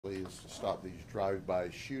obviously, is to stop these drive-by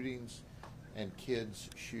shootings and kids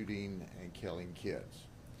shooting and killing kids.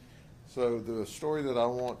 So the story that I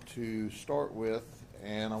want to start with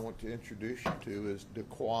and I want to introduce you to is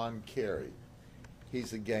Daquan Carey.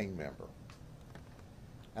 He's a gang member.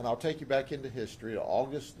 And I'll take you back into history to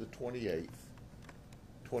August the 28th,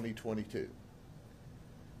 2022.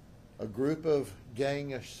 A group of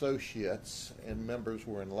gang associates and members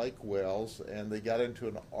were in Lake Wales, and they got into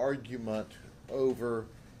an argument over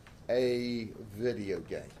a video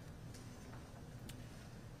game.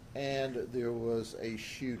 And there was a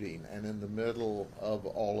shooting, and in the middle of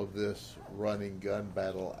all of this running gun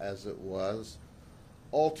battle as it was,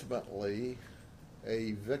 ultimately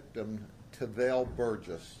a victim, Tavell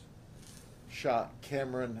Burgess, shot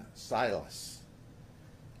Cameron Silas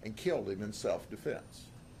and killed him in self-defense.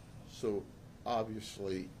 So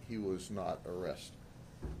obviously he was not arrested.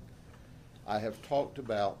 I have talked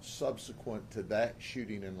about subsequent to that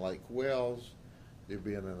shooting in Lake Wales, there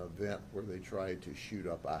being an event where they tried to shoot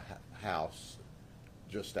up a house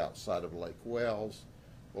just outside of Lake Wales.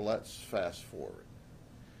 Well, let's fast forward.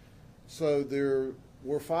 So there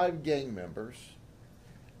were 5 gang members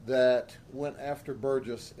that went after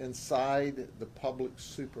Burgess inside the public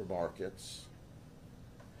supermarkets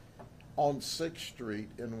on 6th Street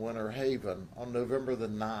in Winter Haven on November the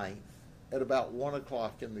 9th at about 1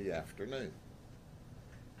 o'clock in the afternoon.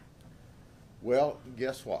 Well,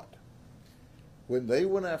 guess what? When they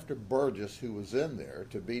went after Burgess, who was in there,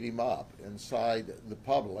 to beat him up inside the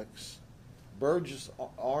Publix, Burgess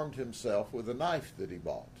armed himself with a knife that he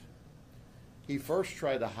bought. He first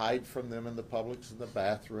tried to hide from them in the Publix in the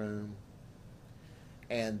bathroom,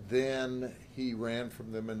 and then he ran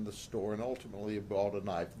from them in the store and ultimately bought a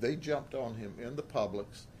knife. They jumped on him in the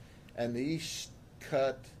Publix, and he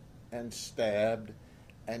cut and stabbed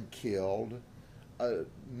and killed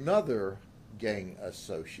another gang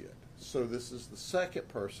associate. So this is the second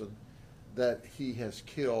person that he has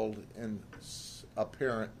killed in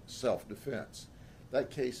apparent self-defense. That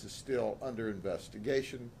case is still under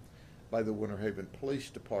investigation by the Winter Haven Police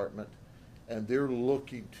Department, and they're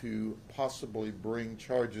looking to possibly bring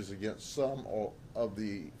charges against some of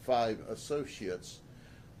the 5 associates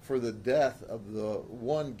for the death of the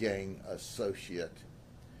one gang associate.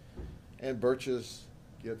 And Burgess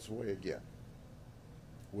gets away again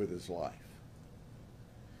with his life.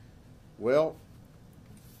 Well,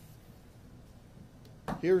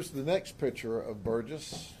 here's the next picture of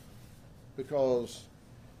Burgess, because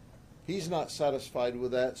he's not satisfied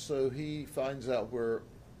with that, so he finds out where,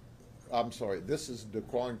 I'm sorry, this is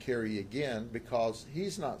Daquan Carey again, because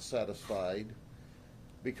he's not satisfied,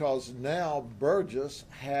 because now Burgess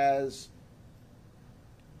has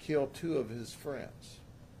killed 2 of his friends.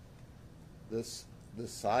 This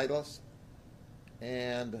Silas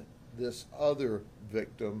and this other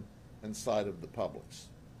victim inside of the Publix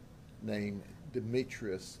named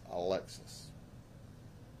Demetrius Alexis.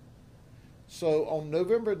 So on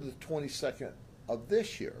November the 22nd of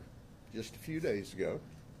this year, just a few days ago,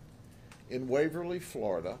 in Waverly,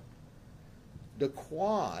 Florida,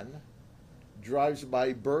 Daquan drives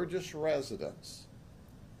by Burgess' residence,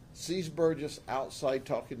 sees Burgess outside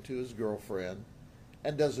talking to his girlfriend,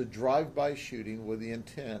 and does a drive-by shooting with the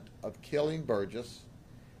intent of killing Burgess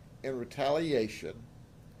in retaliation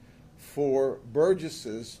for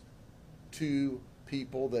Burgess's 2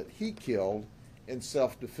 people that he killed in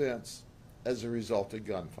self-defense as a result of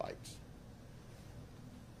gunfights.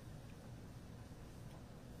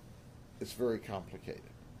 It's very complicated.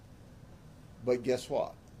 But guess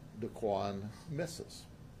what? Daquan misses.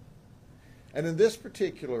 And in this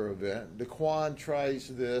particular event, Daquan tries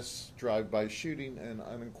this drive-by shooting in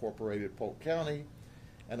unincorporated Polk County,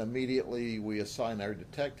 and immediately we assign our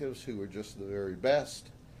detectives, who are just the very best,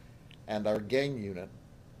 and our gang unit,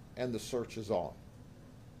 and the search is on.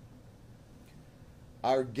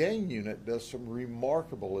 Our gang unit does some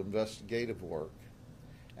remarkable investigative work,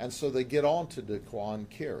 and so they get on to Daquan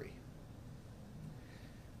Carey.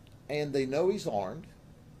 And they know he's armed.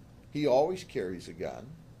 He always carries a gun.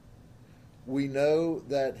 We know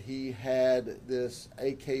that he had this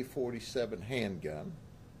AK-47 handgun.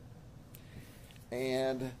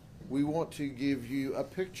 And we want to give you a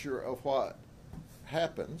picture of what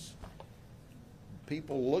happens.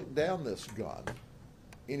 People look down this gun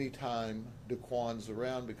anytime Daquan's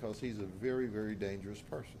around, because he's a very, very dangerous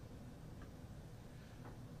person.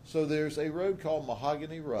 So there's a road called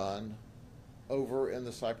Mahogany Run over in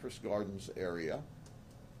the Cypress Gardens area.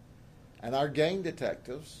 And our gang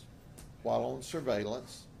detectives, while on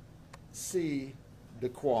surveillance, see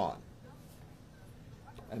Daquan.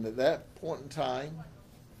 And at that point in time,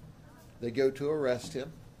 they go to arrest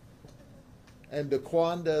him. And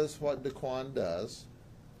Daquan does what Daquan does.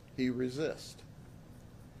 He resists.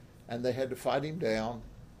 And they had to fight him down.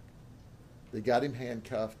 They got him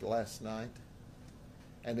handcuffed last night.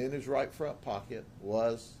 And in his right front pocket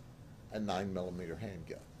was a 9mm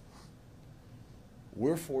handgun.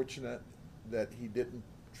 We're fortunate that he didn't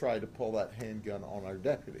try to pull that handgun on our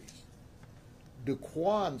deputies.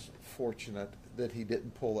 Daquan's fortunate that he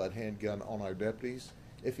didn't pull that handgun on our deputies.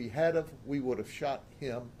 If he had have, we would have shot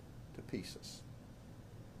him to pieces.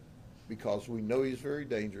 Because we know he's very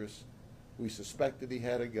dangerous. We suspected he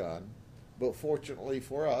had a gun. But fortunately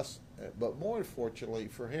for us, but more fortunately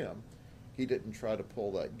for him, he didn't try to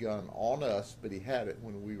pull that gun on us, but he had it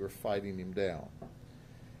when we were fighting him down.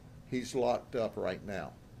 He's locked up right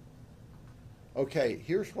now. Okay,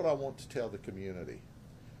 here's what I want to tell the community.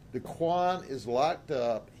 Daquan is locked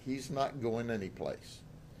up. He's not going anyplace.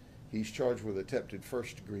 He's charged with attempted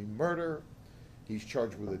first-degree murder. He's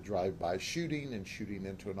charged with a drive-by shooting and shooting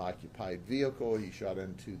into an occupied vehicle. He shot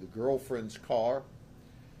into the girlfriend's car.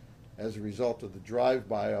 As a result of the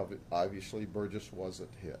drive-by, obviously, Burgess wasn't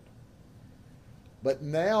hit. But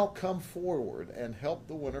now come forward and help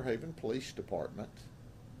the Winter Haven Police Department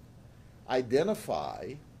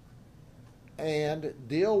identify and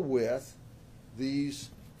deal with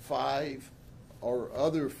these 5 or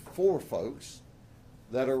other 4 folks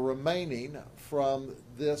that are remaining from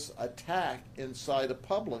this attack inside a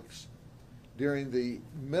Publix during the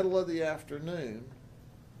middle of the afternoon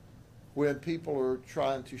when people are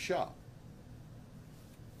trying to shop.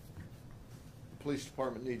 The police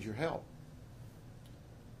department needs your help.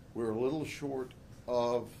 We're a little short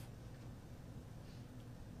of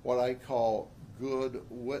what I call good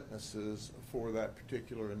witnesses for that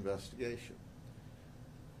particular investigation.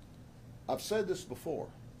 I've said this before.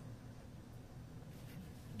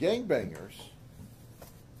 Gangbangers,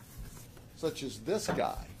 such as this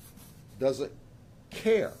guy, doesn't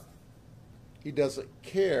care. He doesn't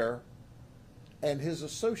care, and his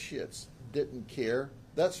associates didn't care.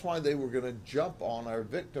 That's why they were going to jump on our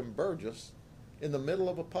victim Burgess in the middle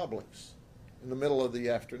of a Publix, in the middle of the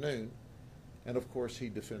afternoon, and of course he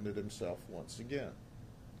defended himself once again.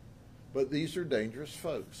 But these are dangerous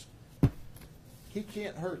folks. He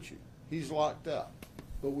can't hurt you. He's locked up.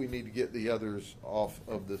 But we need to get the others off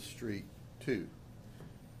of the street too.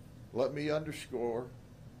 Let me underscore,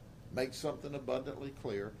 make something abundantly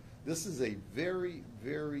clear. This is a very,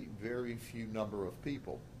 very, very few number of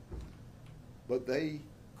people, but they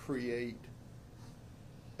create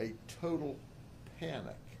a total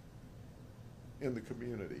panic in the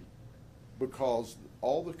community because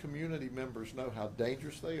all the community members know how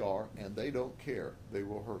dangerous they are and they don't care. They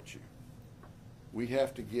will hurt you. We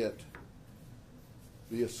have to get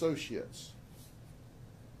the associates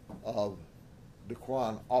of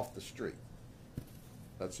Daquan off the street.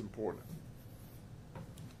 That's important.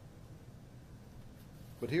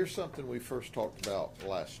 But here's something we first talked about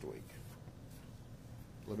last week.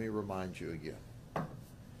 Let me remind you again.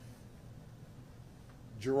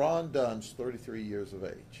 Jerron Dunn's 33 years of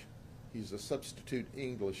age. He's a substitute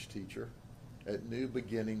English teacher at New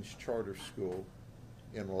Beginnings Charter School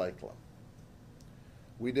in Lakeland.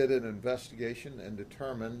 We did an investigation and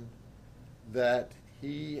determined that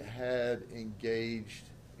he had engaged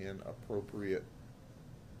in appropriate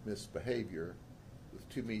misbehavior with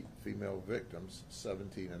 2 female victims,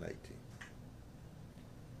 17 and 18.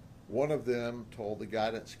 One of them told the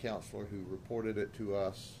guidance counselor who reported it to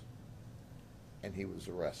us, and he was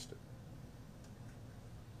arrested.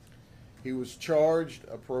 He was charged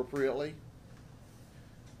appropriately,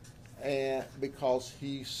 and because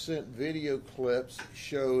he sent video clips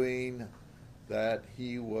showing that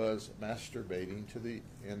he was masturbating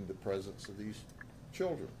in the presence of these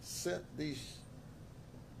children. Sent these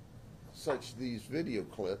video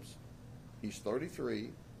clips, he's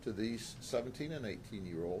 33, to these 17 and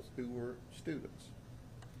 18-year-olds who were students.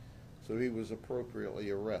 So he was appropriately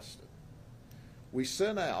arrested. We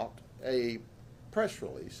sent out a press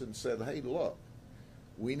release and said, hey, look,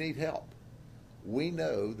 we need help. We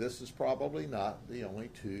know this is probably not the only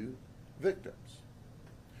 2 victims.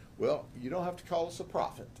 Well, you don't have to call us a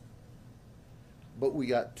prophet, but we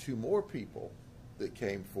got 2 more people that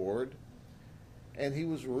came forward, and he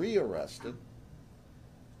was rearrested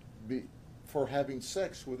for having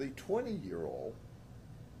sex with a 20-year-old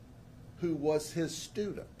who was his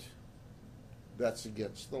student. That's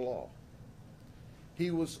against the law. He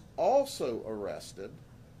was also arrested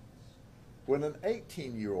when an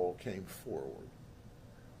 18-year-old came forward.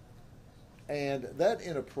 And that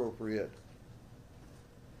inappropriateness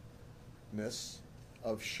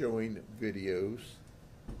of showing videos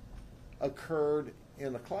occurred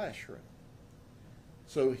in a classroom.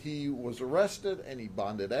 So he was arrested and he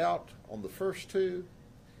bonded out on the first two.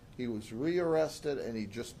 He was rearrested and he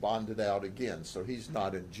just bonded out again. So he's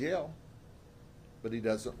not in jail, but he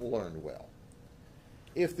doesn't learn well.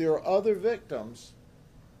 If there are other victims,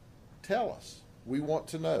 tell us. We want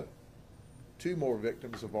to know. 2 more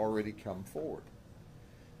victims have already come forward.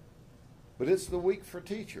 But it's the week for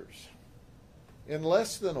teachers. In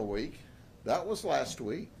less than a week, that was last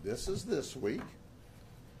week, this is this week,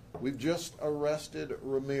 we've just arrested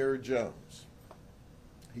Ramir Jones.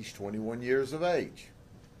 He's 21 years of age.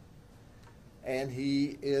 And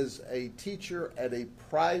he is a teacher at a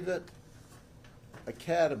private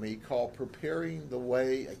academy called Preparing the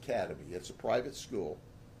Way Academy. It's a private school.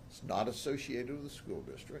 It's not associated with the school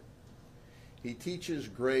district. He teaches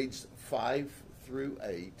grades 5 through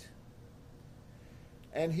 8.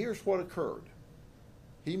 And here's what occurred.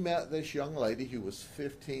 He met this young lady who was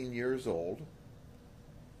 15 years old,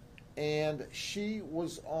 and she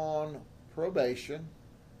was on probation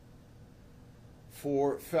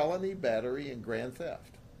for felony battery and grand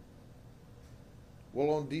theft.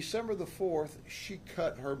 Well, on December the 4th, she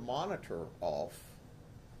cut her monitor off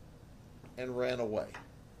and ran away.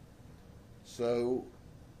 So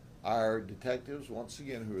our detectives, once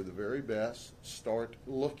again, who are the very best, start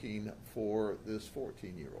looking for this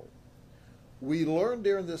 14-year-old. We learned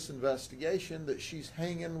during this investigation that she's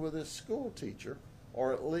hanging with a school teacher,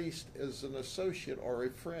 or at least as an associate or a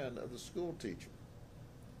friend of the school teacher.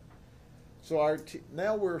 So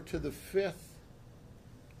now we're to the 5th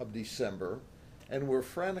of December, and we're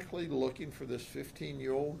frantically looking for this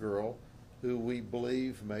 15-year-old girl who we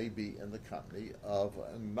believe may be in the company of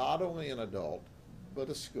not only an adult, but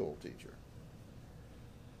a school teacher.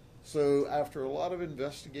 So after a lot of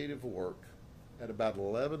investigative work, at about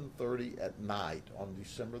 11:30 at night on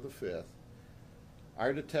December the 5th,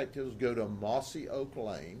 our detectives go to Mossy Oak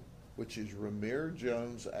Lane, which is Ramir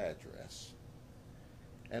Jones' address,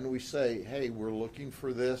 and we say, hey, we're looking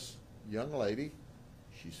for this young lady.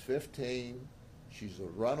 She's 15. She's a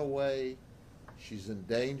runaway. She's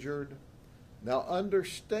endangered. Now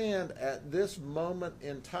understand, at this moment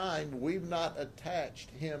in time, we've not attached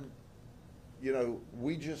him,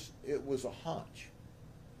 it was a hunch.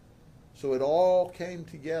 So it all came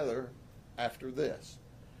together after this.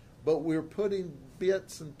 But we're putting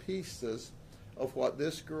bits and pieces of what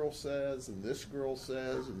this girl says, and this girl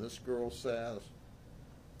says, and this girl says.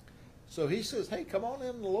 So he says, hey, come on in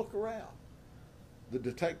and look around. The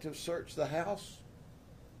detectives search the house.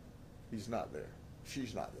 He's not there.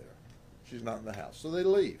 She's not there. She's not in the house. So they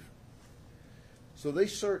leave. So they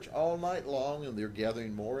search all night long, and they're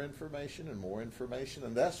gathering more information,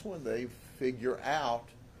 and that's when they figure out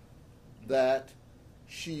that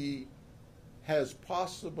she has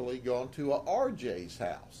possibly gone to a RJ's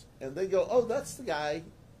house. And they go, oh, that's the guy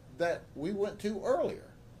that we went to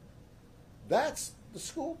earlier. That's the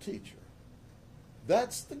school teacher.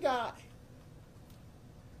 That's the guy.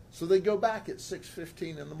 So they go back at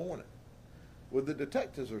 6:15 in the morning. Well, the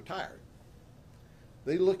detectives are tired.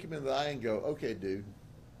 They look him in the eye and go, okay, dude,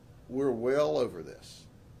 we're well over this.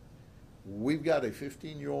 We've got a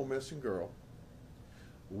 15-year-old missing girl.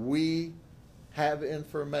 We have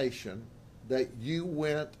information that you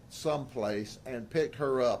went someplace and picked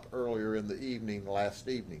her up earlier in the evening, last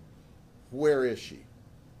evening. Where is she?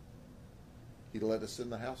 He let us in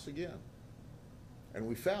the house again. And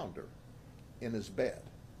we found her in his bed.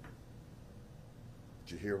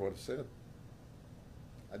 Did you hear what I said?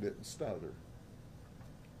 I didn't stutter.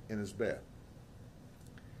 In his bed.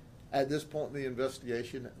 At this point in the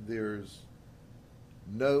investigation, there's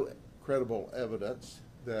no credible evidence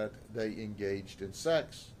that they engaged in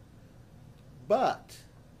sex. But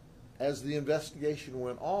as the investigation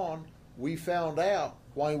went on, we found out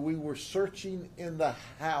why we were searching in the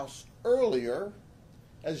house earlier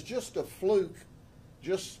as just a fluke,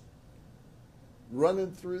 just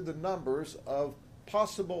running through the numbers of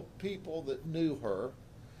possible people that knew her,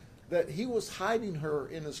 that he was hiding her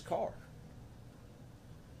in his car.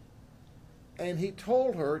 And he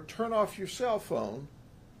told her, turn off your cell phone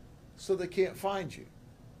so they can't find you.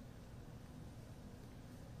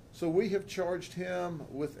 So we have charged him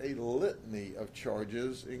with a litany of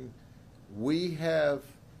charges. And we have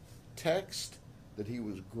text that he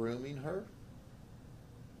was grooming her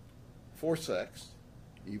for sex,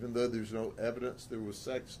 even though there's no evidence there was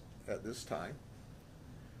sex at this time.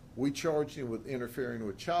 We charged him with interfering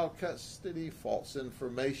with child custody, false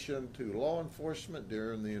information to law enforcement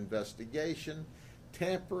during the investigation,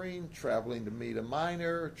 tampering, traveling to meet a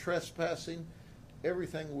minor, trespassing,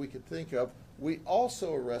 everything we could think of. We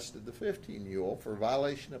also arrested the 15-year-old for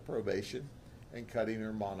violation of probation and cutting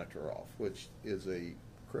her monitor off, which is a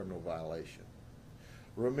criminal violation.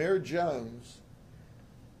 Ramir Jones,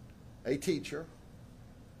 a teacher,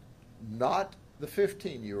 not the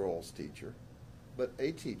 15-year-old's teacher, but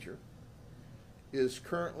a teacher, is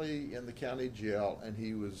currently in the county jail, and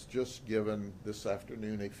he was just given this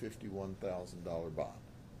afternoon a $51,000 bond.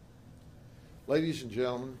 Ladies and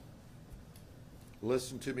gentlemen,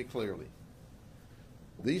 listen to me clearly.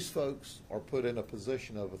 These folks are put in a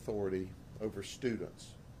position of authority over students,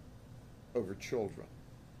 over children,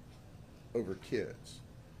 over kids.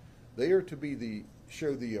 They are to be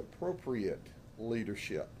show the appropriate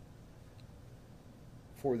leadership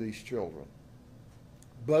for these children.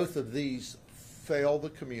 Both of these fail the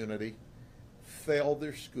community, fail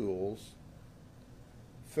their schools,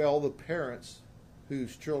 fail the parents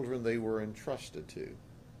whose children they were entrusted to,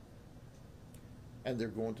 and they're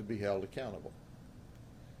going to be held accountable.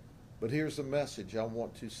 But here's a message I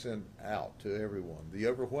want to send out to everyone. The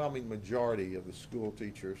overwhelming majority of the school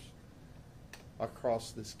teachers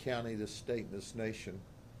across this county, this state, and this nation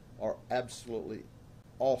are absolutely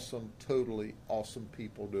awesome, totally awesome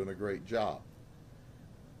people doing a great job.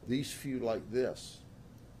 These few like this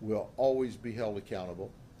will always be held accountable.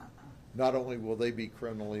 Not only will they be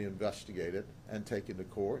criminally investigated and taken to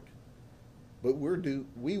court, but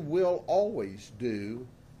we will always do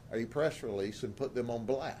a press release and put them on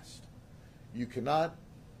blast. You cannot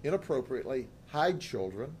inappropriately hide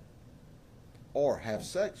children or have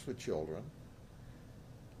sex with children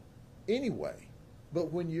anyway.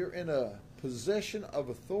 But when you're in a position of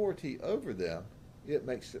authority over them, it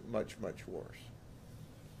makes it much, much worse.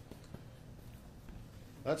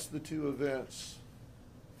 That's the two events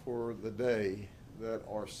for the day that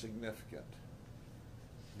are significant.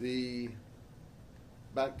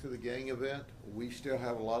 Back to the gang event, we still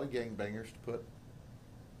have a lot of gangbangers to put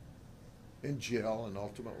in jail and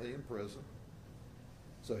ultimately in prison.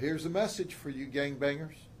 So here's a message for you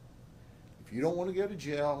gangbangers. If you don't want to go to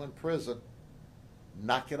jail and prison,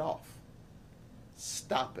 knock it off.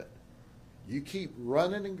 Stop it. You keep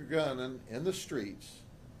running and gunning in the streets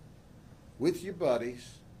with your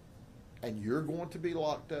buddies, and you're going to be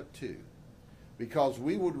locked up too. Because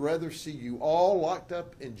we would rather see you all locked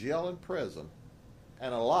up in jail and prison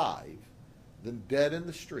and alive than dead in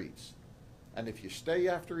the streets. And if you stay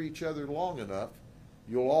after each other long enough,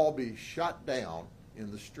 you'll all be shot down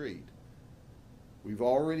in the street. We've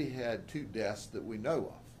already had 2 deaths that we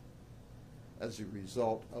know of as a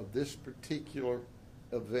result of this particular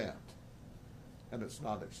event, and it's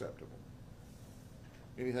not acceptable.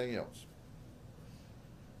 Anything else?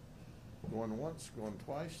 Going once, going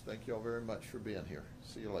twice. Thank you all very much for being here.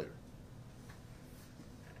 See you later.